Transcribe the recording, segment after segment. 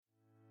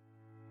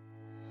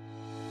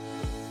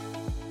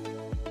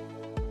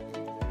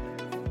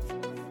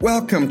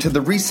Welcome to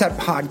the Reset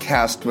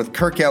Podcast with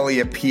Kirk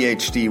Elliott,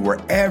 PhD, where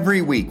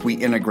every week we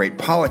integrate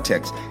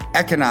politics,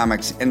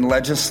 economics, and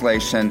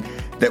legislation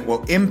that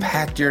will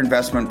impact your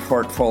investment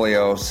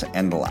portfolios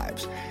and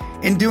lives.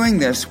 In doing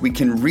this, we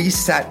can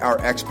reset our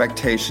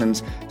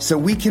expectations so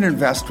we can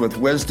invest with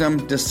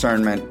wisdom,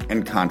 discernment,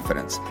 and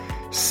confidence.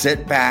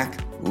 Sit back,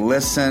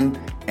 listen,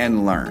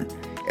 and learn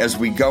as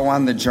we go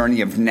on the journey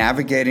of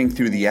navigating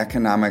through the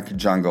economic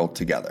jungle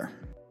together.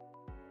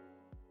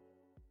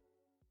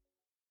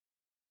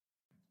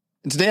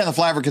 And today on the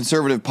Flyover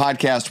Conservative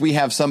podcast, we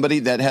have somebody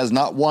that has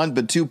not one,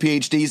 but two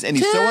PhDs, and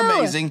he's so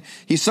amazing.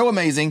 He's so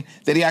amazing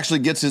that he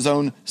actually gets his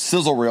own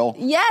sizzle reel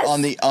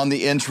on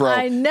the intro.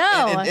 I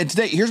know. And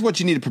today, here's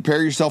what you need to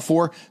prepare yourself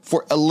for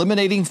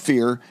eliminating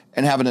fear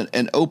and having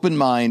an open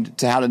mind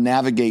to how to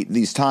navigate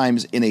these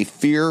times in a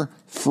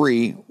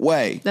fear-free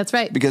way. That's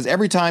right. Because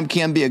every time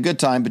can be a good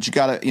time, but you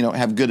got to,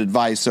 have good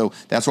advice. So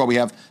that's why we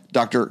have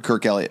Dr.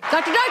 Kirk Elliott.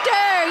 Doctor! Yay!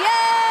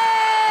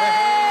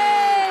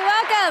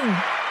 Welcome.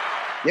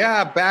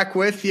 Yeah, back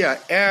with you.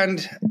 And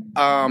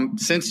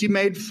since you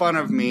made fun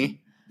of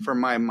me for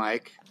my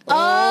mic,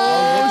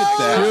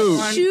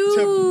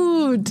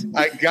 Shoot.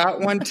 I got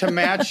one to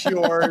match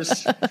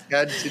yours.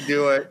 Had to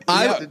do it.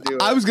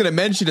 I was going to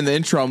mention in the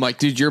intro, I'm like,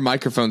 dude, your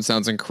microphone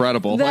sounds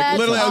incredible. That's like,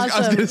 literally, awesome. I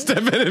was going to step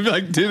in and be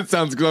like, dude, it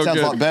sounds so good. Sounds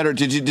a lot better.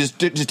 Did you just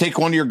take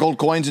one of your gold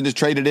coins and just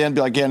trade it in and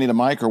be like, yeah, I need a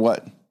mic or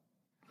what?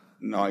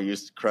 No, I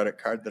used a credit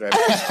card that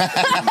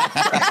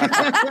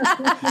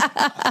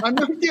I'm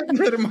not getting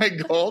rid of my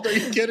gold. Are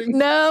you kidding?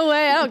 No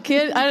way. I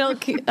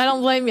don't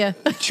blame you.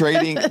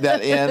 Trading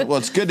that in. Well,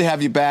 it's good to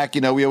have you back.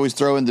 We always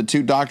throw in the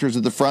two doctors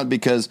at the front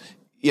because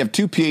you have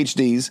two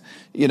PhDs,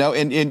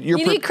 and you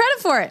need credit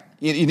for it.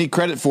 You need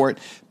credit for it.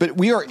 But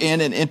we are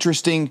in an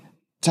interesting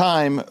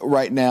time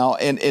right now.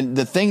 And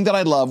the thing that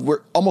I love,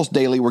 we're almost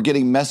daily, we're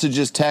getting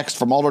messages, texts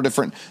from all our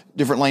different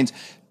lanes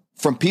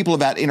from people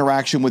about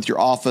interaction with your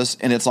office.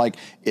 And it's like,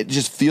 it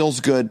just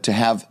feels good to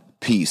have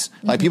peace.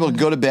 Like people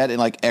go to bed and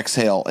like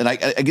exhale. And I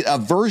get a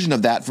version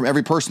of that from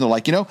every person. They're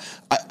like,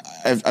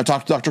 I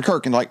talked to Dr.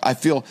 Kirk and like, I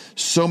feel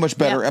so much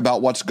better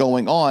about what's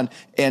going on.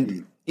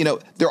 And,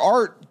 there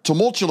are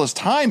tumultuous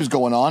times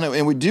going on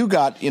and we do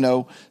got,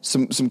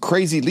 some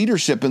crazy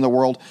leadership in the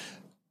world,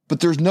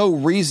 but there's no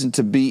reason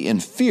to be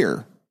in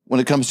fear when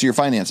it comes to your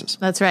finances.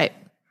 That's right.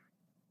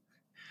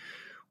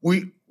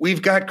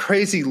 We've got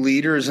crazy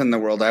leaders in the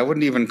world. I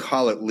wouldn't even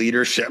call it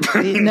leadership.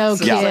 No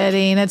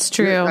kidding. It's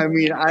true. I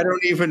mean, I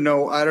don't even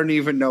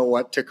know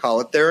what to call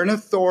it. They're an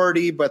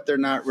authority, but they're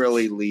not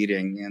really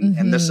leading.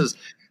 And this is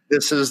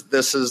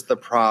the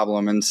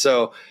problem. And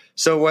so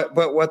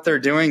what they're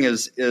doing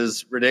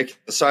is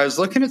ridiculous. So I was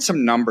looking at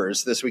some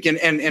numbers this weekend,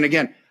 and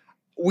again,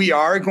 we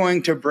are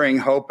going to bring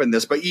hope in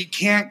this, but you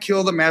can't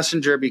kill the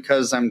messenger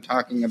because I'm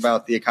talking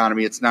about the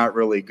economy. It's not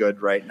really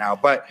good right now,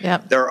 but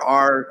there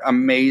are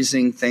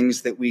amazing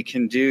things that we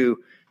can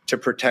do to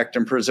protect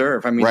and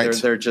preserve. I mean,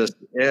 there just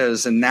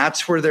is. And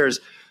that's where there's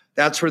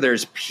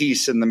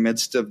peace in the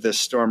midst of this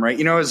storm, right?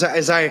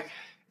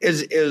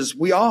 As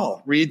we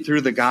all read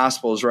through the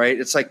Gospels, right?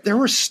 It's like there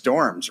were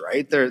storms,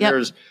 right?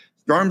 There's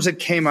storms that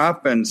came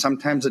up and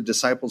sometimes the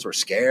disciples were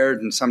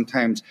scared and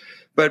sometimes,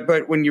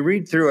 but when you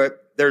read through it,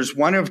 there's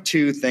one of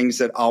two things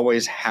that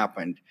always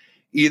happened.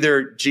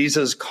 Either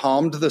Jesus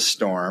calmed the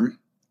storm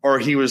or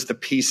he was the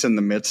peace in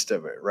the midst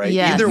of it, right?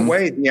 Yes. Either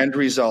way, the end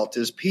result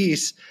is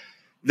peace.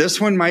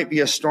 This one might be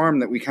a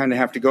storm that we kind of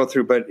have to go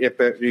through, but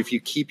if you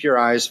keep your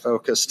eyes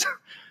focused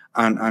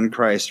on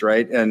Christ,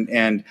 right,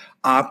 and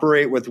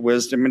operate with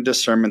wisdom and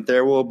discernment,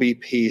 there will be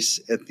peace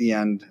at the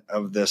end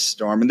of this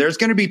storm. And there's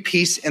going to be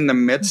peace in the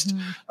midst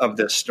of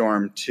this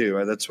storm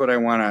too. That's what I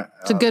want to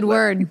It's a good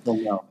word.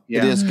 Yeah.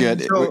 It is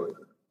good. So,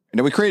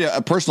 we create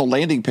a personal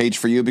landing page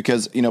for you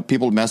because,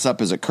 people mess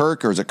up. Is it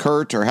Kirk or is it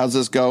Kurt or how's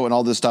this go and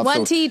all this stuff.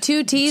 One T,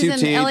 two T's,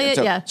 and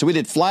Elliott. So we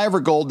did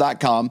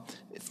flyovergold.com.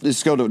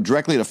 Just go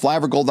directly to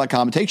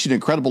flyovergold.com. It takes you to an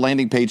incredible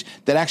landing page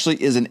that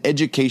actually is an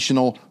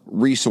educational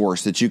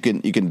resource that you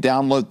can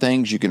download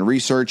things, you can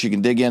research, you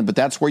can dig in, but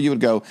that's where you would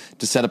go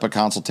to set up a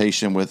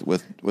consultation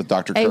with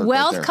Dr. Kirk. A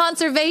wealth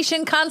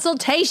conservation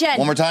consultation.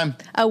 One more time.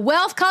 A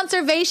wealth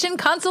conservation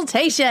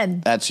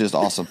consultation. That's just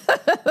awesome.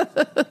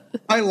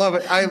 I love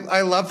it.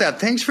 I love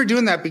that. Thanks for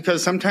doing that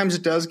because sometimes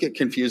it does get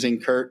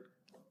confusing. Kirk.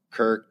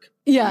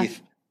 Yeah.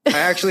 Keith. I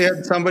actually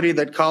had somebody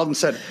that called and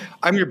said,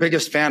 I'm your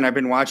biggest fan. I've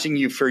been watching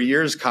you for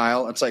years,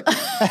 Kyle. It's like,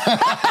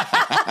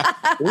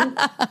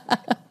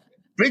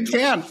 big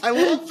fan. I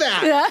love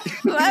that. Yeah,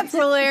 that's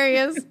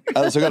hilarious.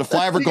 So go to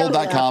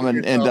flyovergold.com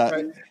and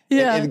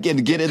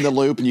get in the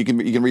loop, and you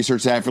can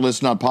research that. If you're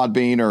listening on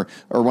Podbean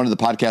or one of the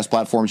podcast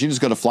platforms, you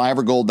just go to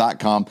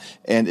flyovergold.com,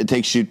 and it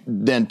takes you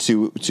then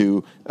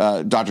to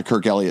Dr.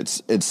 Kirk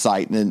Elliott's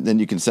site, and then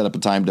you can set up a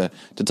time to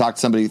talk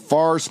to somebody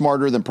far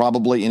smarter than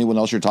probably anyone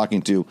else you're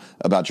talking to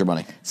about your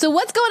money. So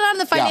what's going on in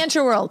the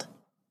financial world?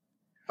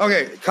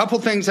 Okay, a couple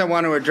things I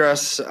want to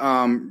address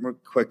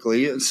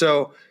quickly.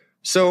 So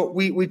So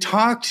we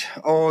talked,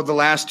 the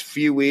last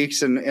few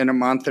weeks and a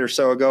month or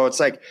so ago, it's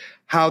like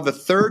how the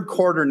third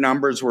quarter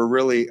numbers were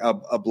really a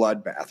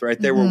bloodbath, right?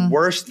 They were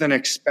worse than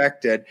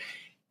expected.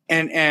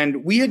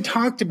 And we had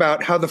talked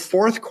about how the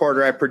fourth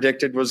quarter I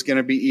predicted was going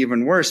to be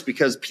even worse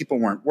because people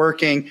weren't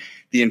working,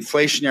 the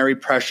inflationary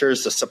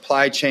pressures, the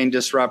supply chain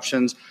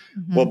disruptions.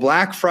 Well,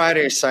 Black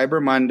Friday,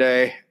 Cyber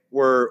Monday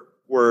were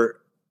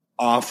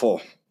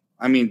awful.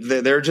 I mean,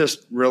 they're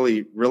just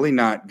really, really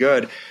not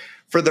good.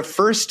 For the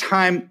first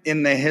time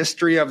in the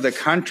history of the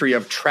country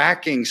of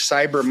tracking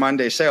Cyber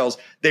Monday sales,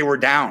 they were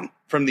down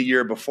from the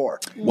year before.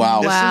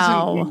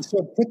 Wow.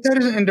 So put that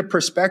into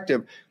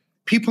perspective.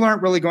 People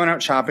aren't really going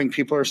out shopping.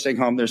 People are staying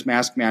home. There's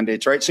mask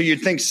mandates, right? So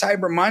you'd think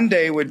Cyber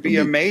Monday would be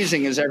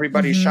amazing as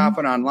everybody's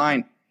shopping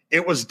online.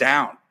 It was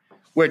down,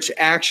 which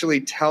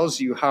actually tells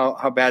you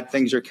how bad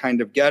things are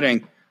kind of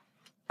getting.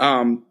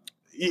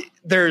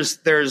 There's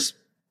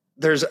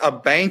a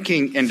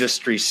banking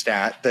industry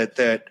stat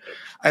that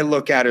I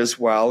look at as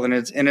well, and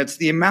it's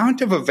the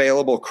amount of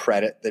available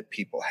credit that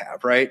people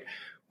have, right?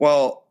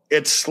 Well,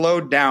 it's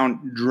slowed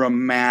down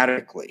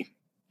dramatically.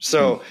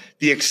 So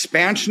the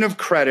expansion of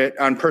credit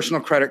on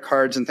personal credit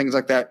cards and things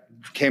like that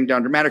came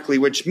down dramatically,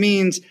 which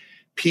means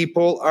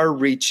people are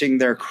reaching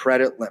their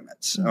credit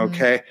limits.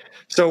 Okay.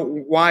 So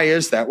why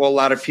is that? Well, a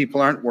lot of people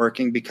aren't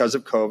working because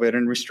of COVID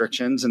and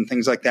restrictions and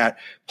things like that.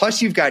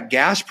 Plus you've got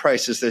gas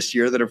prices this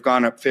year that have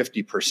gone up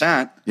 50%,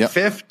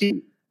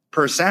 50%.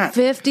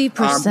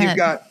 50%. You've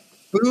got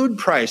food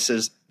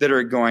prices that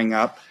are going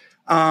up.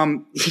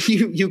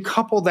 You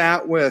couple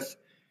that with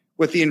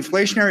the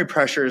inflationary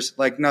pressures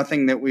like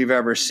nothing that we've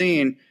ever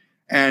seen.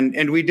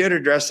 And we did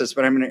address this,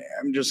 but I'm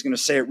just going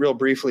to say it real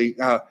briefly.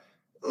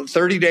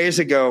 30 days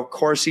ago,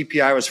 core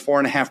CPI was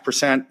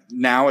 4.5%.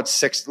 Now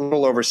it's a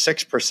little over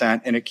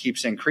 6%, and it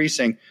keeps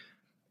increasing.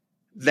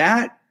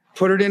 That,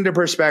 put it into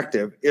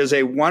perspective, is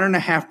a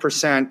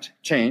 1.5%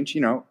 change,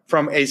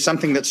 from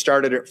something that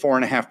started at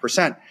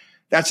 4.5%.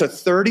 That's a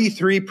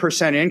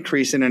 33%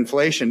 increase in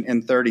inflation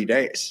in 30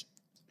 days.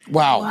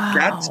 Wow.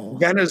 That's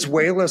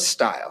Venezuela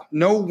style.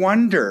 No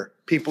wonder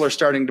people are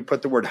starting to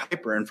put the word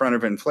hyper in front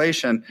of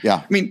inflation. Yeah.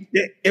 I mean,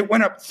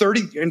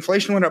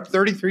 inflation went up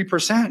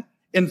 33%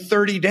 in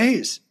 30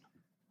 days.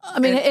 I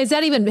mean, is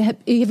that even, have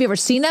you ever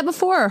seen that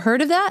before or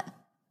heard of that?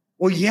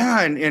 Well,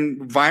 yeah.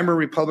 In Weimar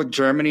Republic,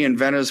 Germany, and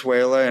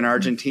Venezuela and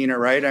Argentina,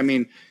 right? I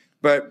mean,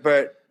 but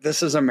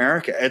this is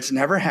America. It's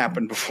never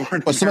happened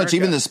before. Well, so much,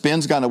 even the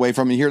spin's gone away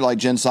from you. Here, like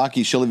Jen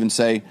Psaki, she'll even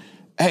say,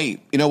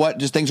 hey, you know what?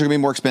 Just things are going to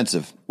be more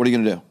expensive. What are you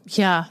going to do?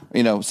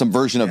 Yeah. Some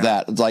version of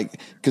that. It's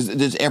like, because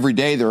just every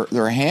day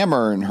they're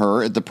hammering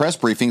her at the press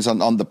briefings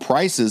on the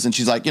prices. And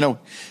she's like,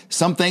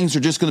 some things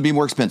are just going to be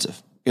more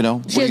expensive. She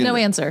has no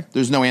answer.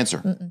 There's no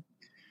answer.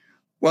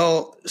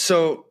 Well,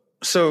 so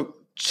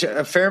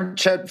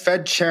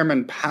Fed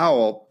Chairman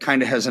Powell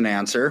kind of has an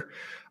answer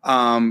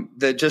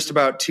that just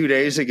about 2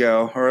 days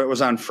ago, or it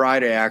was on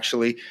Friday,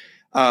 actually,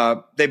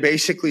 they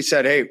basically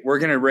said, hey, we're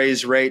going to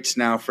raise rates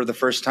now for the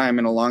first time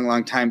in a long,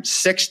 long time,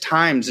 6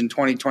 times in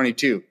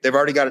 2022. They've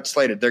already got it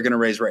slated. They're going to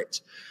raise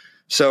rates.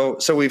 So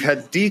we've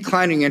had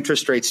declining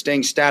interest rates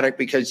staying static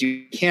because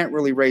you can't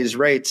really raise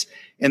rates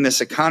in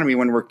this economy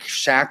when we're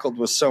shackled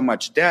with so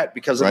much debt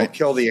because it'll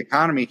kill the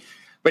economy.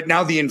 But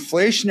now the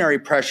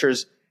inflationary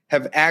pressures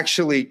have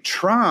actually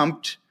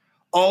trumped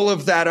all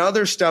of that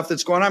other stuff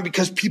that's going on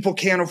because people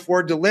can't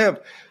afford to live.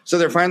 So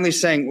they're finally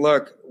saying,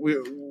 look,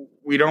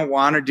 we don't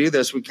want to do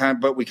this.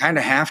 But we kind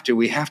of have to.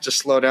 We have to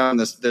slow down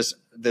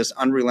this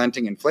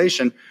unrelenting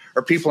inflation,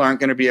 or people aren't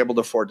going to be able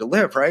to afford to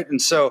live, right?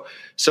 And so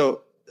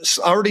it's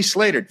already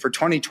slated for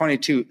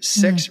 2022,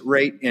 6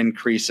 rate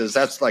increases.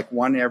 That's like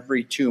one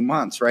every 2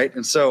 months, right?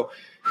 And so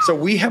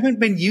we haven't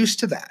been used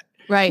to that.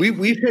 Right.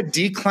 We've had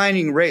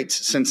declining rates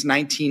since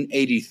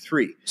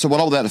 1983. So what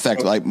will that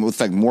affect? Like, will it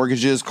affect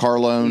mortgages, car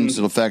loans?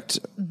 It'll affect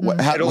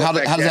how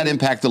does that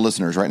impact the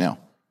listeners right now?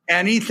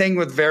 Anything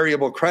with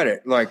variable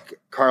credit, like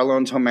car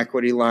loans, home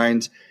equity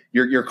lines,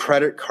 your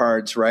credit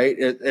cards, right?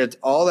 It's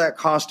all that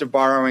cost of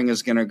borrowing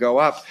is going to go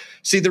up.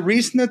 See, the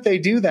reason that they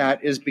do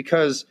that is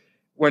because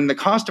when the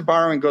cost of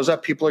borrowing goes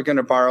up, people are going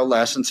to borrow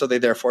less, and so they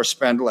therefore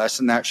spend less,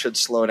 and that should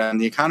slow down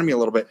the economy a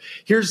little bit.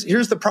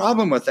 Here's the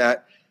problem with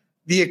that.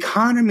 The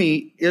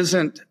economy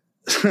isn't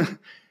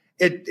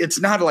it's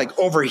not like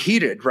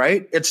overheated,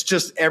 right? It's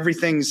just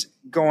everything's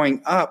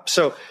going up.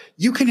 So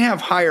you can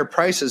have higher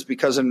prices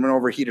because of an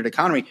overheated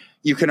economy.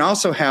 You can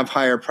also have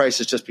higher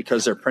prices just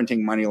because they're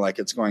printing money like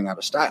it's going out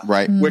of style,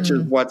 right? Which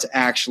is what's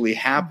actually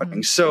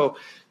happening. So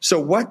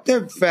what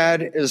the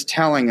Fed is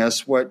telling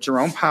us, what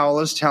Jerome Powell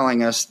is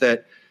telling us,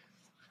 that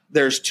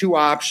there's 2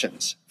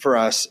 options for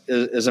us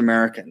as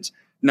Americans.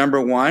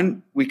 Number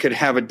one, we could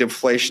have a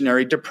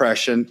deflationary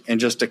depression and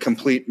just a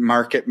complete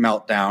market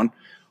meltdown,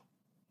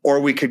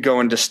 or we could go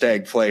into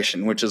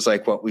stagflation, which is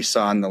like what we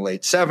saw in the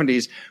late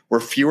 70s,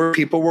 where fewer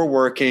people were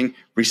working,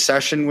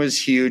 recession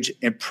was huge,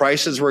 and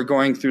prices were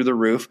going through the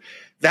roof.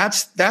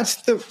 That's the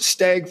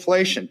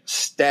stagflation.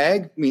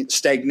 Stag means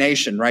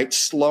stagnation, right?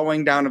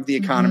 Slowing down of the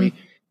economy.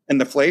 And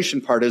the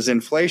inflation part is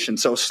inflation.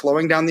 So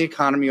slowing down the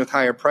economy with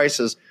higher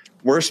prices,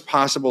 worst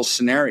possible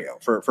scenario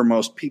for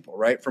most people,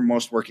 right? For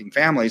most working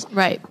families.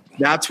 Right.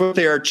 That's what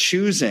they are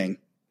choosing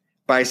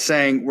by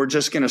saying we're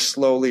just going to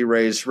slowly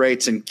raise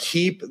rates and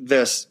keep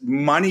this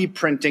money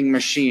printing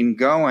machine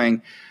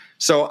going.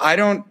 So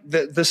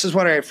this is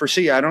what I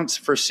foresee. I don't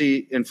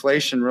foresee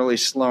inflation really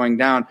slowing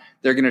down.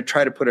 They're going to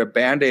try to put a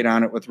Band-Aid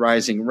on it with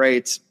rising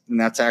rates, and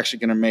that's actually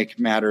going to make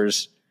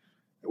matters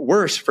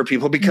worse for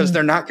people because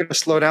they're not going to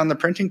slow down the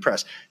printing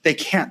press. They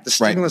can't. The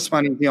stimulus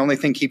money is the only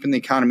thing keeping the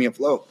economy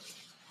afloat.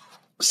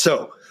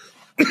 So,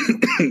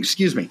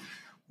 excuse me,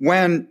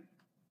 when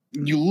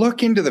you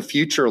look into the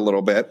future a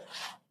little bit,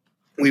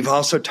 we've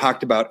also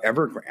talked about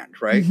Evergrande,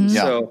 right? Mm-hmm.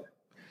 So,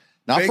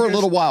 not for a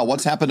little while.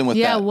 What's happening with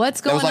that? Yeah,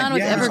 what's going on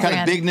with Evergrande? It was kind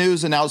of big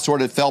news, and now it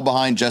sort of fell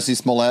behind Jesse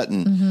Smollett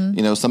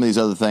and some of these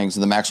other things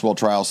in the Maxwell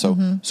trial.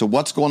 So, so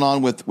what's going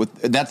on with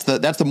that's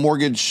the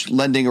mortgage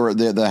lending or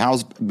the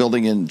house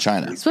building in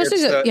China? It's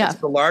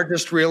the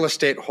largest real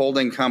estate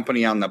holding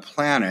company on the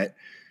planet.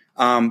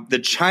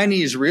 The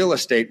Chinese real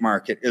estate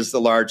market is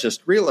the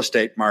largest real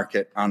estate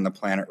market on the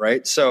planet,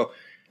 right? So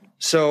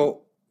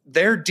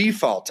they're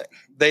defaulting.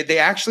 They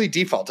actually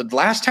defaulted.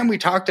 Last time we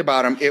talked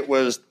about them, it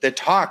was the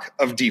talk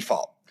of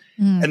default.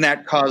 And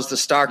that caused the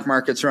stock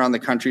markets around the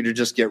country to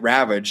just get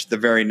ravaged the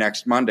very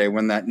next Monday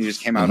when that news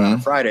came out on a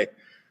Friday.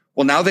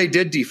 Well, now they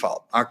did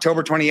default.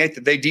 October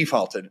 28th, they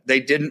defaulted.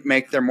 They didn't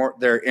make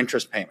their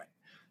interest payment.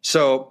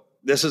 So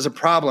this is a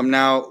problem.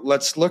 Now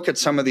let's look at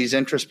some of these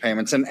interest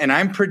payments. And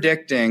I'm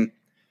predicting,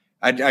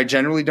 I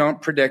generally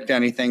don't predict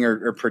anything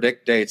or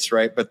predict dates,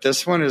 right? But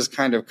this one is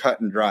kind of cut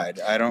and dried.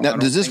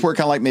 Does this work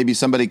kind of like maybe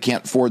somebody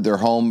can't afford their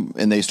home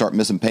and they start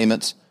missing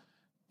payments?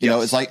 You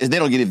know, it's like they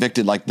don't get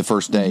evicted like the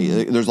first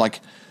day.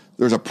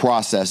 There's a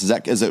process.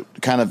 Is it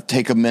kind of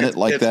take a minute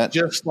like that?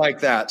 Just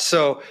like that.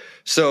 So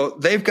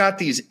they've got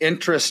these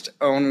interest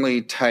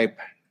only type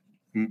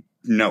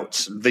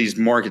notes, these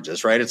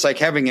mortgages, right? It's like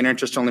having an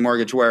interest only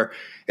mortgage where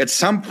at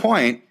some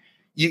point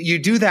you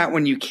do that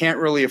when you can't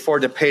really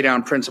afford to pay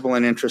down principal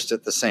and interest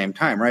at the same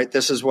time, right?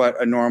 This is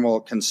what a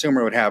normal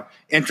consumer would have,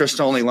 interest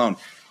only loan.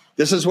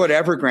 This is what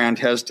Evergrande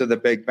has to the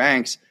big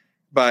banks.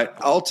 But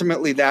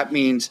ultimately, that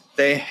means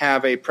they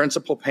have a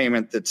principal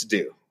payment that's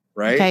due,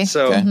 right? Okay.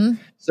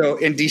 So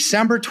in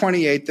December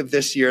 28th of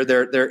this year,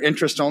 their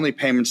interest-only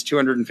payments,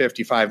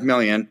 $255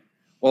 million.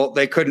 Well,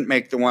 they couldn't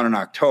make the one in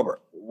October.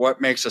 What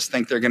makes us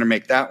think they're going to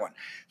make that one?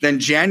 Then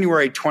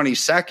January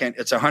 22nd,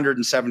 it's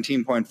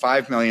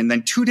 $117.5 million.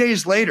 Then 2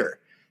 days later,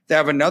 they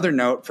have another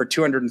note for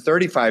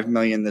 $235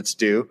 million that's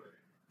due.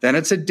 Then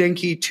it's a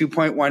dinky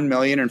 $2.1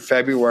 million in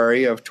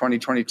February of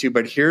 2022.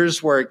 But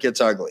here's where it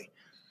gets ugly.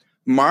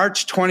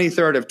 March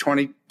 23rd of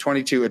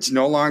 2022, it's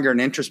no longer an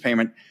interest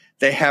payment.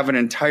 They have an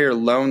entire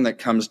loan that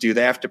comes due.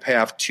 They have to pay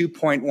off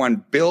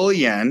 $2.1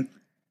 billion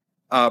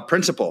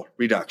principal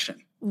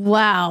reduction.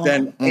 Wow.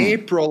 Then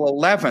April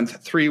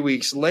 11th, 3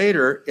 weeks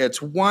later, it's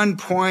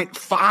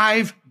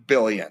 $1.5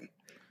 billion.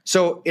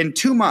 So in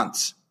 2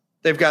 months,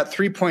 they've got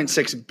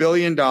 $3.6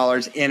 billion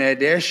in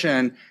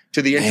addition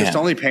to the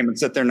interest-only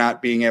payments that they're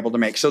not being able to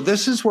make. So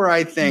this is where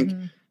I think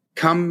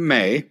come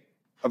May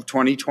of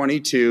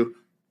 2022,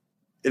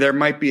 there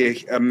might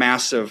be a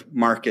massive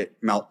market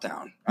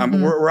meltdown.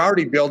 We're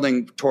already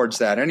building towards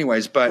that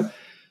anyways, but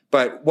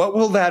what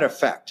will that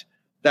affect?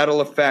 That'll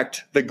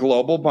affect the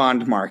global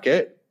bond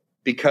market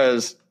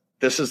because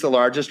this is the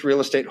largest real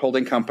estate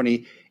holding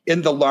company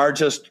in the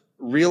largest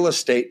real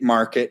estate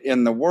market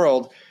in the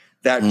world.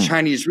 That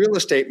Chinese real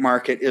estate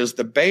market is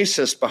the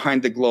basis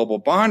behind the global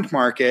bond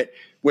market,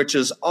 which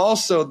is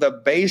also the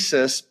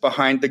basis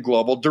behind the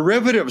global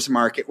derivatives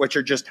market, which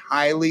are just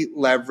highly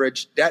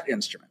leveraged debt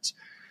instruments.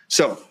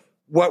 So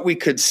what we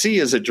could see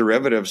is a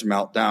derivatives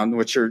meltdown,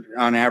 which are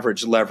on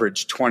average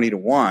leveraged 20 to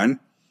 1.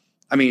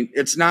 I mean,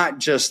 it's not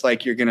just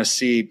like you're going to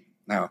see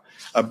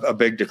a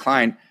big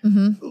decline.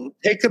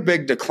 Take a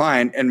big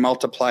decline and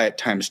multiply it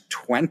times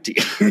 20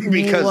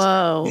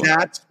 because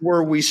that's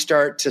where we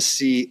start to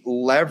see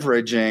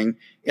leveraging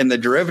in the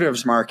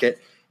derivatives market.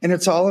 And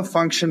it's all a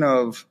function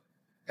of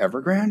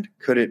Evergrande.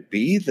 Could it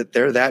be that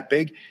they're that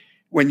big?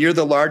 When you're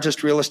the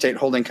largest real estate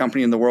holding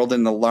company in the world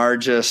and the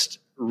largest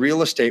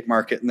real estate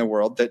market in the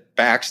world that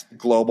backs the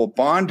global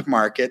bond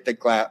market,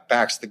 that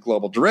backs the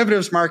global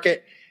derivatives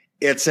market,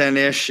 it's an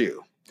issue.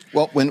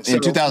 Well, in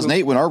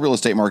 2008, when our real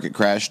estate market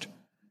crashed,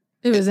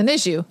 it was an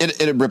issue.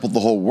 It rippled the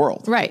whole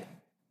world. Right.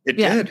 It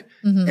did.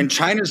 And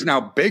China's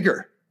now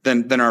bigger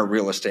than our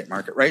real estate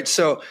market, right?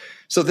 So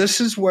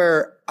this is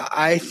where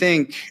I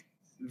think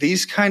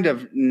these kind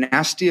of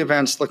nasty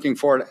events looking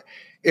forward,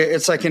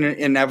 it's like an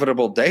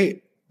inevitable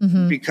date.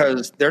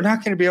 Because they're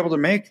not going to be able to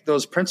make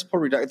those principal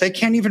reductions. They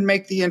can't even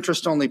make the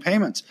interest-only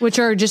payments. Which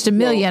are just $1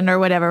 million or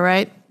whatever,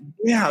 right?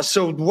 Yeah.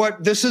 So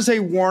this is a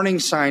warning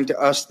sign to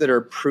us that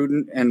are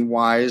prudent and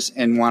wise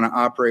and want to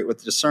operate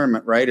with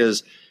discernment, right?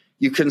 Is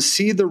you can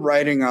see the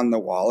writing on the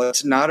wall.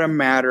 It's not a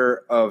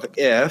matter of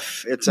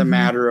if, it's a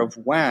matter of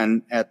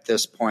when at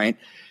this point.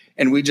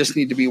 And we just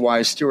need to be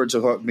wise stewards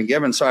of what we've been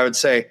given. So I would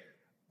say,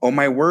 oh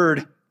my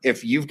word,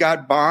 if you've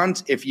got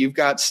bonds, if you've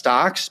got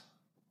stocks,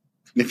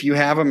 if you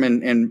have them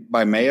in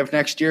by May of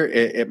next year,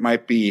 it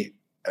might be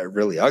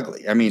really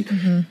ugly. I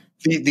mean,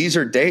 these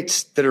are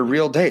dates that are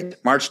real dates.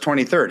 March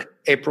 23rd,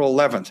 April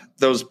 11th,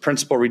 those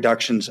principal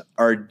reductions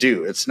are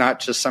due. It's not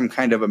just some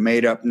kind of a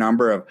made up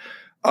number of,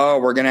 oh,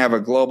 we're going to have a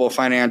global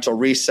financial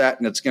reset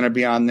and it's going to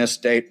be on this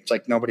date. It's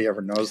like nobody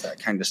ever knows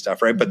that kind of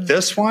stuff, right? But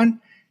this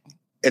one,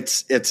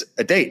 it's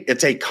a date.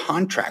 It's a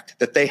contract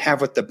that they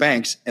have with the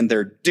banks and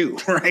they're due,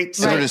 right?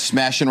 So they're just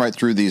smashing right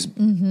through these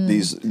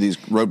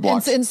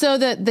roadblocks. And so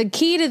the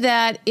key to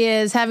that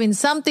is having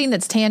something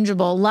that's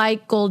tangible,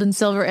 like gold and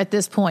silver at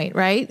this point,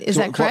 right? Is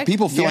that correct? What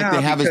people feel like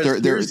they have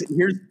is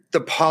here's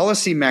the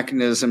policy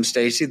mechanism,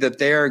 Stacey, that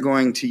they are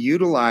going to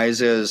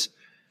utilize is,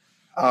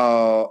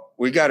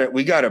 we got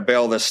to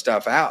bail this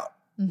stuff out.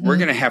 We're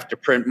going to have to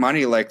print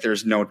money like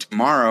there's no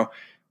tomorrow,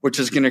 which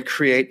is going to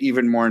create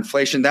even more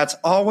inflation. That's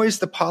always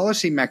the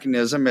policy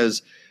mechanism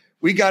is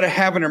we got to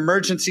have an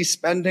emergency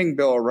spending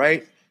bill,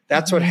 right?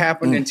 That's what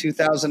happened in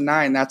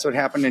 2009. That's what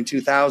happened in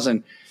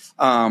 2000.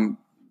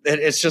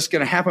 It's just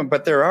going to happen.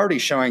 But they're already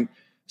showing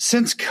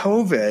since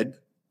COVID,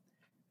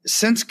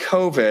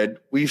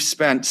 we've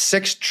spent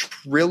 $6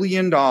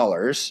 trillion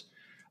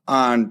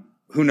on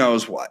who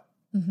knows what.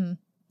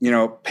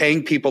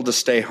 Paying people to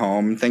stay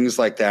home, things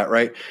like that,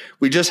 right?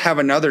 We just have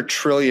another $1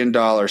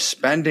 trillion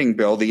spending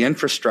bill, the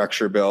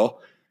infrastructure bill,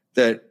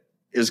 that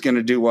is going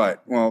to do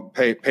what? Well,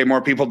 pay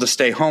more people to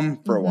stay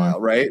home for a while,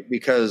 right?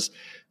 Because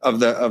of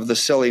the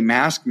silly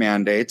mask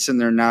mandates,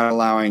 and they're not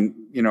allowing,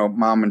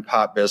 mom and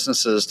pop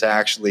businesses to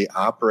actually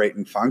operate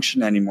and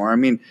function anymore. I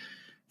mean,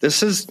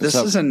 this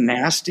is a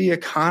nasty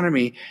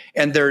economy,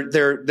 and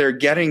they're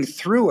getting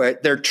through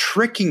it. They're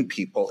tricking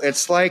people.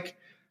 It's like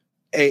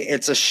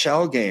it's a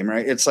shell game,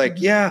 right? It's like,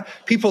 yeah,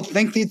 people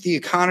think that the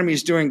economy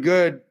is doing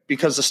good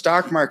because the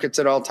stock market's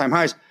at all-time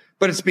highs,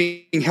 but it's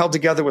being held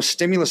together with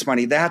stimulus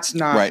money. That's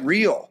not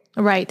real.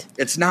 Right.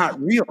 It's not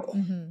real.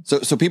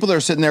 So people that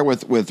are sitting there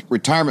with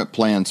retirement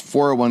plans,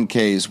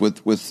 401ks,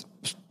 with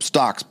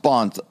stocks,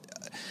 bonds.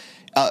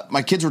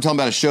 My kids were telling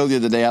about a show the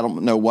other day. I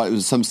don't know what it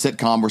was, some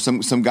sitcom where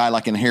some guy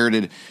like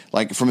inherited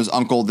like from his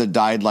uncle that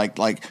died like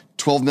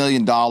 $12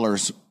 million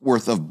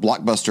worth of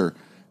Blockbuster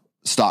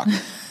stock.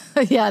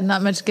 Yeah,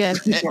 not much good.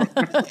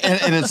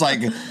 and it's like,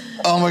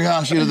 oh my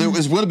gosh, there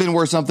would have been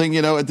worth something,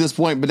 at this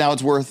point, but now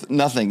it's worth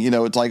nothing.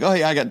 It's like, oh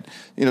yeah, I got,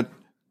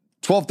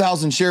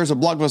 12,000 shares of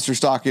Blockbuster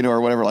stock,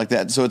 or whatever like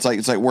that. So it's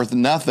like worth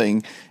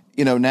nothing,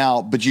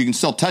 now, but you can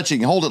still touch it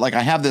and hold it. Like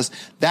I have this.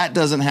 That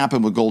doesn't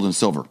happen with gold and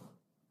silver.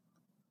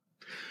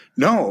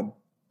 No,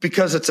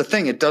 because it's a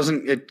thing. It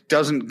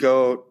doesn't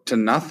go to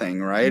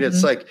nothing, right?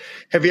 It's like,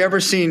 have you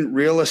ever seen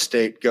real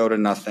estate go to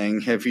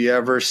nothing? Have you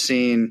ever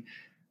seen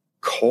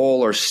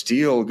coal or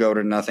steel go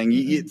to nothing?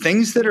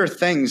 Things that are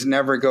things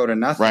never go to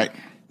nothing. Right.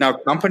 Now,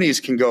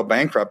 companies can go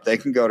bankrupt. They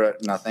can go to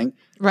nothing.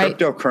 Right.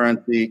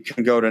 Cryptocurrency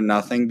can go to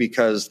nothing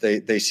because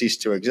they cease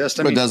to exist.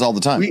 It does all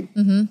the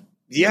time.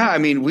 Yeah. I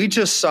mean, we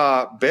just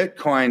saw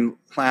Bitcoin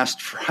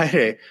last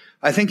Friday.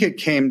 I think it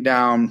came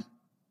down.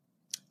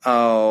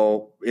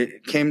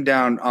 It came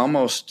down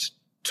almost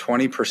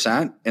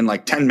 20% in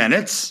like 10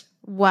 minutes.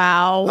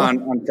 Wow.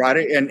 On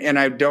Friday. And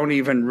I don't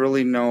even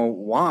really know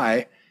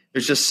why.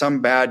 There's just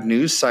some bad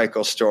news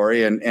cycle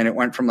story, and it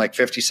went from like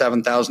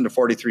 57,000 to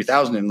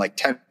 43,000 in like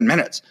 10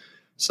 minutes.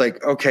 It's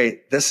like,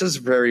 okay, this is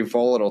very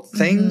volatile.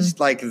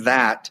 Things like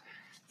that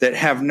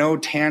have no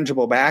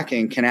tangible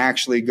backing can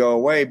actually go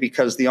away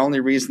because the only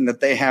reason that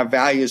they have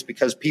value is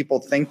because people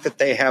think that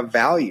they have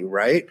value,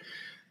 right?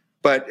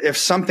 But if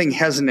something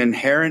has an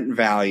inherent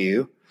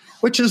value,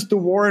 which is the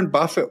Warren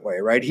Buffett way,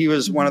 right? He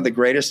was one of the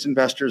greatest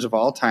investors of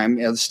all time,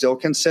 and still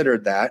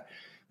considered that.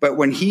 But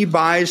when he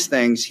buys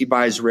things, he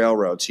buys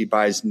railroads, he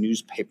buys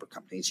newspaper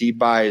companies, he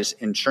buys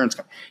insurance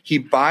companies, he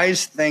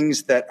buys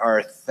things that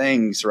are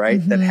things, right?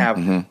 That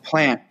have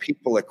plant,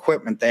 people,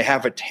 equipment. They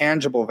have a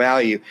tangible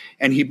value,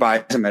 and he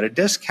buys them at a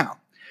discount.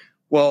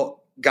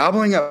 Well,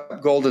 gobbling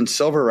up gold and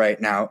silver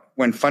right now,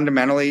 when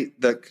fundamentally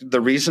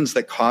the reasons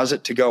that cause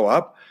it to go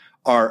up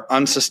are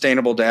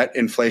unsustainable debt,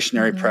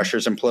 inflationary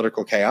pressures, and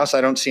political chaos.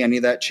 I don't see any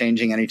of that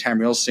changing anytime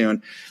real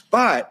soon.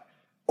 But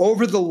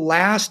over the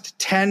last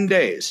 10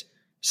 days,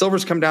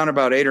 silver's come down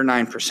about 8 or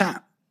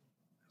 9%.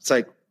 It's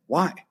like,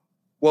 why?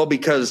 Well,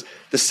 because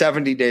the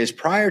 70 days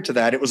prior to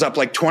that, it was up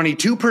like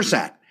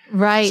 22%.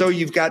 Right. So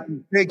you've got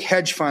big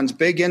hedge funds,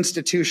 big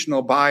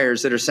institutional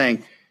buyers that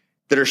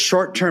are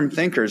short-term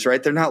thinkers,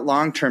 right? They're not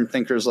long-term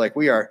thinkers like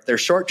we are. They're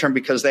short-term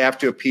because they have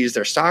to appease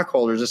their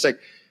stockholders. It's like,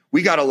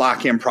 we got to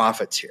lock in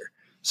profits here.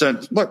 So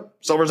look,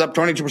 silver's up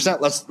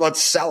 22%.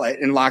 Let's sell it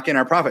and lock in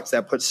our profits.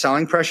 That puts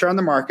selling pressure on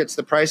the markets.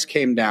 The price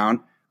came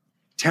down.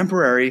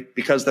 Temporary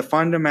because the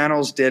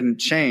fundamentals didn't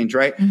change,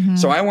 right?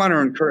 So I want to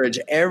encourage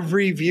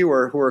every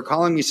viewer who are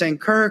calling me saying,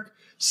 Kirk,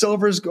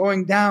 silver's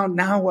going down.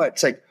 Now what?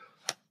 It's like,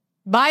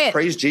 buy it.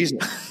 Praise Jesus.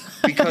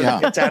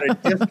 Because it's at a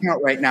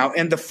discount right now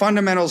and the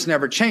fundamentals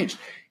never changed.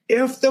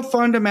 If the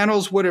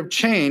fundamentals would have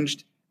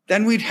changed,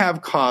 then we'd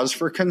have cause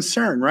for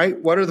concern, right?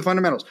 What are the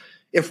fundamentals?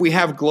 If we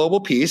have global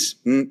peace,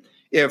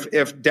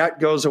 If debt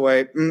goes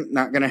away,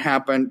 not going to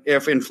happen.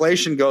 If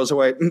inflation goes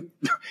away,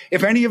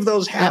 if any of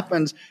those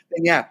happens,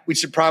 then yeah, we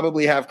should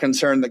probably have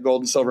concern that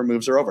gold and silver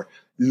moves are over.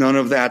 None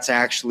of that's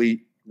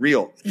actually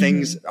real.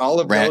 Things, all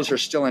of those are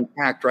still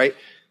intact, right?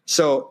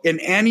 So in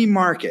any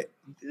market,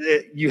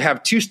 you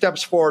have 2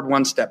 steps forward,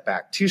 1 step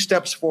back, 2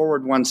 steps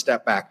forward, 1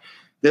 step back.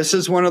 This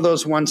is one of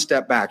those 1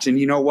 step backs. And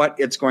you know what?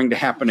 It's going to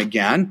happen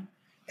again.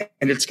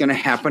 And it's going to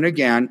happen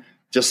again,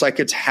 just like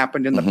it's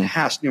happened in the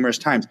past numerous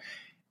times.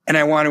 And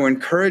I want to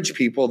encourage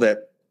people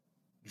that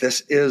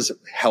this is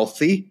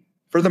healthy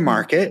for the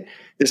market.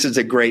 This is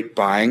a great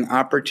buying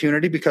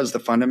opportunity because the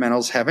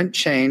fundamentals haven't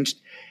changed.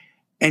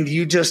 And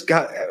you just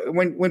got,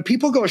 when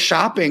people go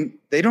shopping,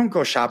 they don't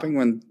go shopping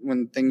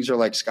when things are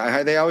like sky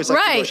high. They always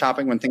like to go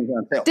shopping when things are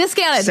on sale.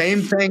 Discounted.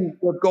 Same thing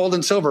with gold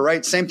and silver,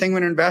 right? Same thing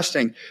when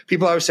investing.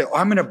 People always say,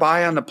 I'm going to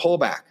buy on the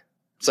pullback.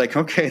 It's like,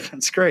 okay,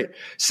 that's great.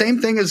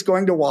 Same thing as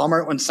going to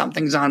Walmart when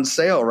something's on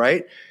sale,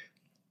 right?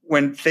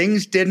 When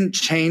things didn't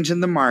change in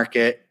the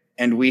market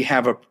and we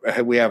have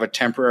a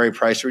temporary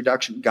price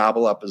reduction,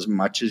 gobble up as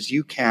much as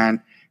you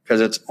can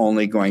because it's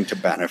only going to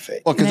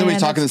benefit. Well, because then we're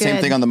talking the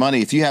same thing on the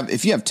money. If you have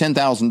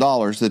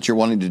 $10,000 that you're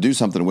wanting to do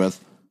something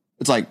with,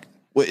 it's like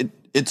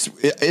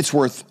it's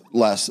worth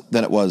less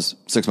than it was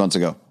 6 months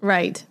ago.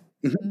 Right.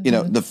 You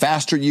know, the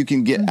faster you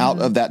can get out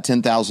of that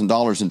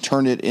 $10,000 and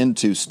turn it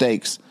into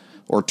stakes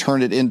or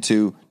turn it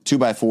into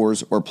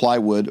 2x4s or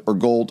plywood or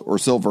gold or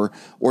silver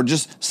or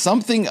just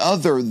something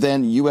other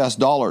than US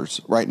dollars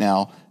right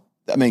now.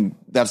 I mean,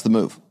 that's the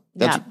move.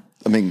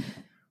 Definitely.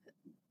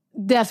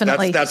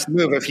 That's the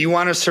move. If you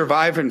want to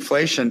survive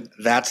inflation,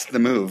 that's the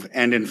move.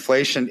 And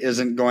inflation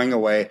isn't going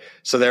away.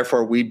 So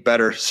therefore we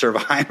better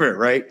survive it.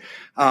 Right.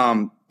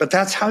 But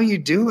that's how you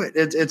do it.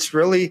 It's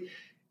really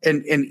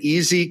an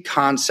easy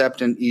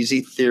concept and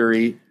easy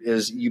theory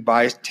is you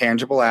buy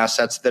tangible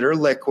assets that are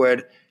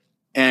liquid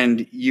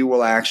and you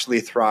will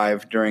actually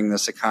thrive during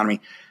this economy.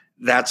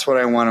 That's what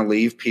I want to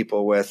leave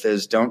people with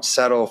is don't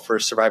settle for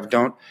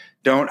survival.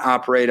 Don't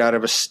operate out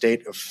of a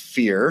state of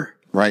fear.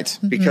 Right.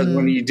 Because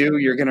when you do,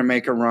 you're going to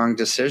make a wrong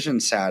decision,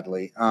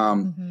 sadly.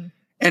 And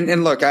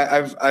look,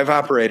 I've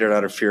operated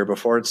out of fear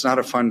before. It's not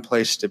a fun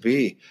place to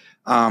be.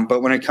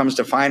 But when it comes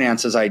to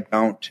finances, I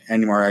don't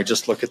anymore. I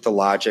just look at the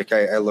logic.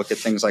 I look at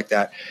things like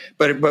that.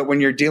 But when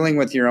you're dealing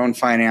with your own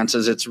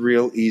finances, it's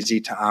real easy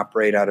to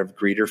operate out of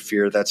greed or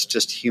fear. That's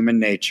just human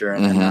nature.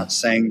 And I'm not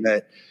saying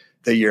that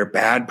you're a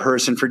bad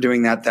person for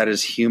doing that. That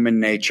is human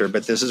nature.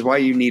 But this is why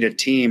you need a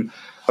team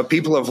of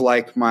people of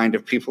like mind,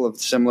 of people of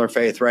similar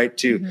faith, right?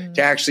 To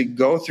actually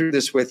go through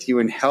this with you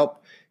and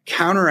help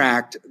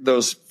counteract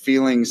those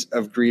feelings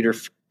of greed or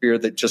fear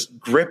that just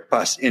grip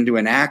us into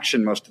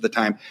inaction most of the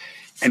time.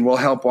 And we'll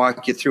help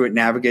walk you through it,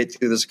 navigate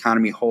through this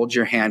economy, hold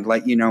your hand,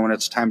 let you know when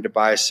it's time to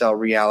buy, sell,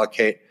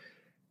 reallocate,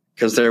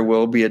 because there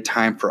will be a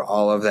time for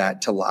all of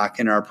that to lock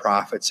in our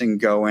profits and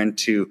go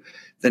into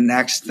the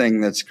next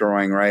thing that's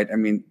growing, right? I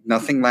mean,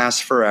 nothing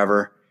lasts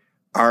forever.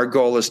 Our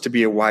goal is to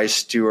be a wise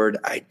steward,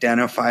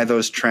 identify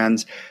those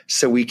trends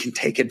so we can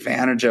take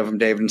advantage of them,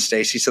 David and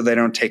Stacy, so they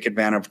don't take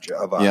advantage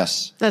of us.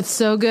 Yes. That's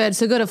so good.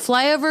 So go to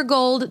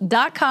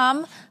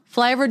flyovergold.com.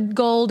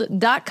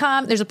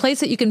 flyovergold.com. There's a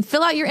place that you can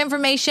fill out your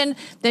information.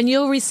 Then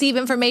you'll receive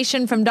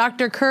information from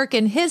Dr. Kirk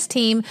and his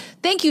team.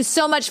 Thank you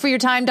so much for your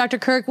time, Dr.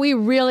 Kirk. We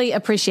really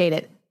appreciate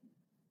it.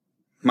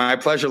 My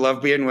pleasure.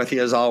 Love being with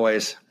you as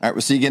always. All right.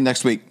 We'll see you again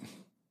next week.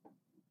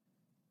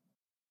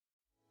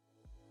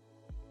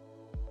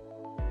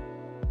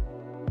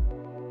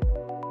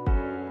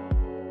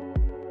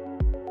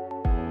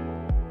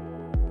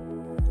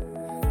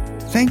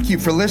 Thank you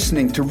for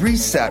listening to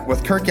Reset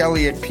with Kirk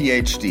Elliott,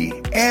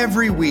 PhD.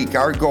 Every week,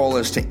 our goal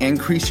is to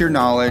increase your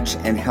knowledge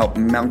and help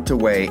melt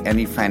away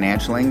any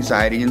financial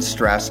anxiety and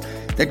stress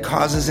that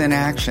causes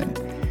inaction.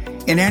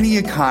 In any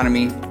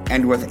economy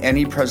and with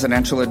any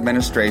presidential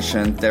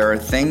administration, there are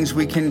things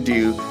we can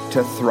do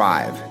to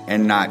thrive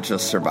and not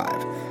just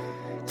survive.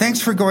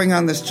 Thanks for going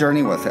on this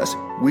journey with us.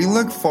 We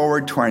look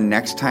forward to our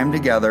next time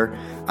together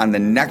on the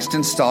next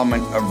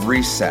installment of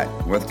Reset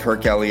with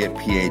Kirk Elliott,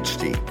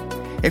 PhD.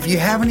 If you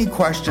have any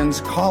questions,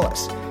 call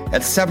us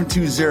at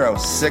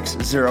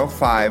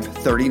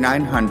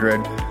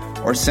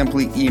 720-605-3900 or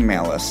simply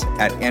email us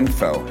at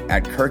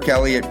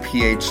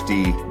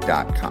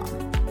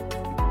info@kirkelliottphd.com.